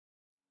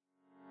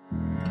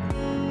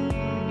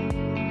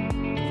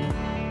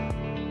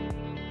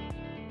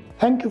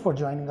Thank you for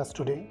joining us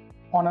today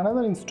on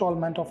another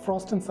installment of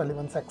Frost &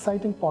 Sullivan's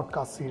exciting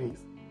podcast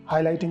series,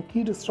 highlighting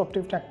key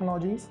disruptive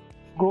technologies,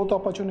 growth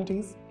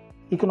opportunities,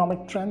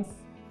 economic trends,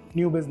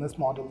 new business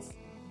models,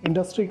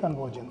 industry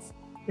convergence,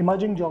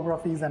 emerging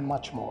geographies, and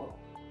much more.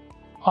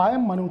 I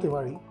am Manu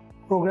Tiwari,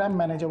 Program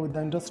Manager with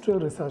the Industrial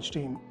Research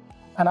Team,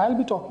 and I'll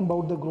be talking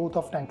about the growth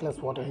of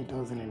tankless water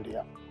heaters in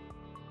India.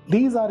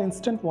 These are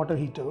instant water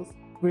heaters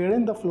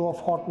wherein the flow of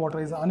hot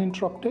water is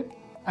uninterrupted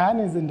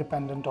and is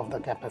independent of the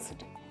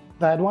capacity.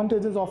 The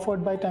advantages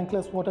offered by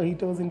tankless water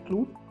heaters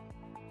include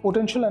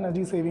potential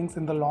energy savings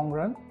in the long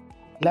run,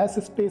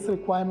 less space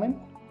requirement,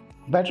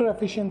 better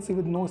efficiency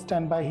with no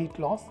standby heat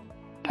loss,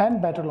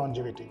 and better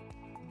longevity.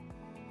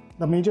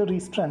 The major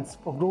restraints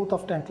for growth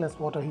of tankless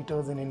water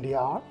heaters in India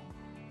are: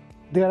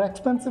 they are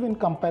expensive in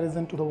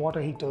comparison to the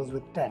water heaters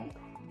with tank.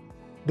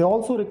 They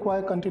also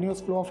require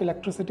continuous flow of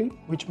electricity,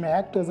 which may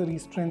act as a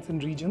restraint in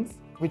regions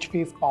which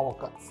face power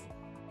cuts.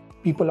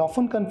 People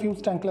often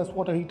confuse tankless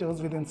water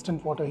heaters with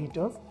instant water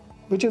heaters,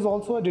 which is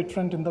also a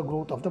deterrent in the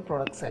growth of the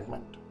product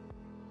segment.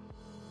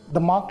 The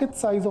market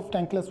size of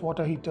tankless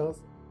water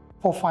heaters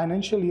for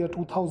financial year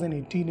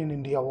 2018 in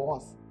India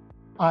was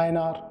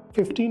INR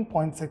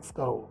 15.6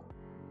 crore.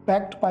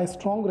 Backed by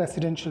strong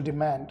residential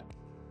demand,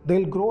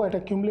 they'll grow at a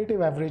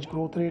cumulative average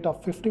growth rate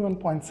of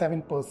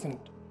 51.7%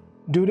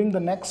 during the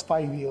next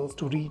 5 years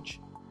to reach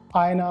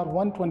INR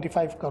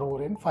 125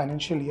 crore in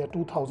financial year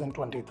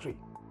 2023.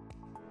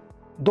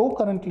 Though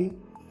currently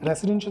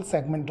residential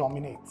segment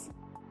dominates,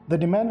 the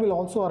demand will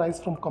also arise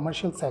from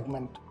commercial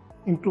segment,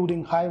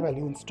 including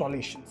high-value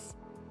installations.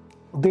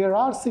 There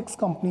are 6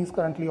 companies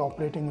currently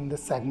operating in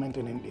this segment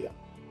in India.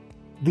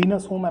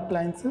 Venus Home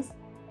Appliances,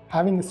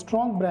 having a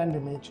strong brand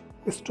image,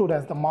 stood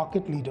as the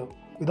market leader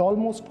with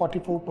almost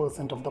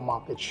 44% of the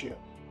market share.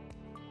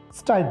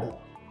 Stiebel,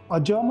 a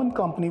German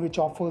company which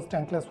offers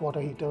tankless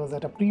water heaters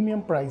at a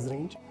premium price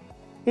range,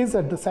 is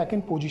at the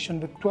second position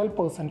with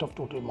 12% of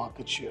total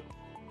market share.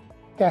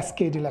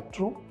 Cascade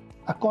Electro,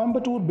 a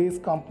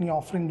Coimbatore-based company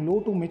offering low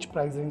to mid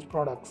price range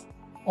products,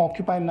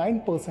 occupy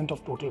 9%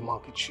 of total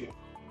market share.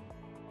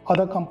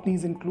 Other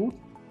companies include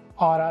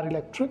RR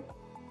Electric,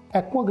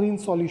 Aqua Green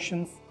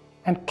Solutions,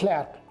 and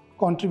Clark,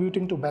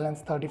 contributing to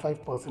balance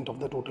 35% of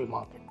the total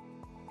market.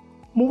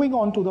 Moving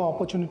on to the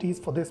opportunities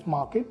for this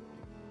market,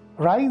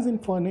 rise in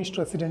furnished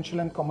residential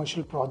and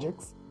commercial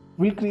projects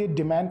will create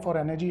demand for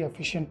energy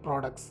efficient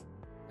products,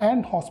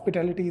 and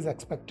hospitality is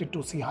expected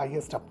to see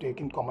highest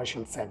uptake in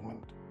commercial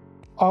segment.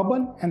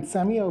 Urban and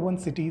semi-urban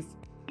cities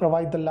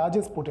provide the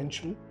largest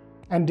potential,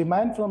 and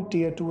demand from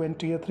Tier 2 and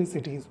Tier 3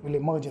 cities will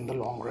emerge in the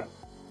long run.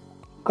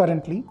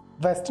 Currently,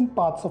 western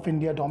parts of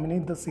India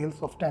dominate the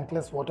sales of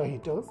tankless water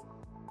heaters,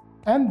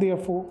 and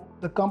therefore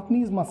the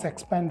companies must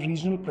expand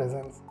regional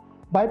presence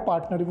by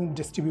partnering with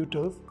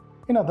distributors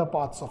in other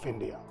parts of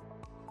India.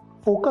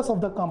 Focus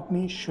of the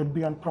company should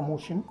be on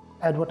promotion,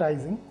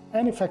 advertising,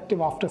 and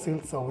effective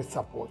after-sales service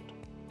support.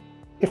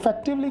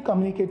 Effectively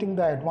communicating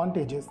the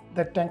advantages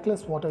that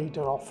tankless water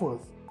heater offers,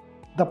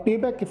 the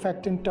payback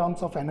effect in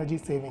terms of energy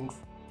savings,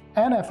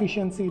 and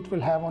efficiency it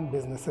will have on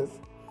businesses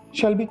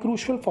shall be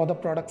crucial for the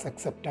product's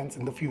acceptance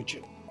in the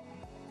future.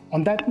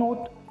 On that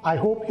note, I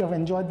hope you have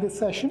enjoyed this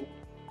session.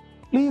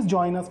 Please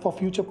join us for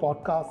future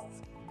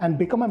podcasts and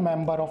become a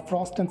member of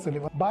Frost &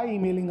 Sullivan by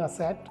emailing us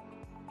at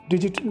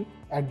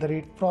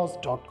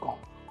digital@frost.com.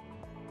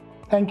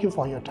 Thank you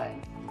for your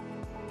time.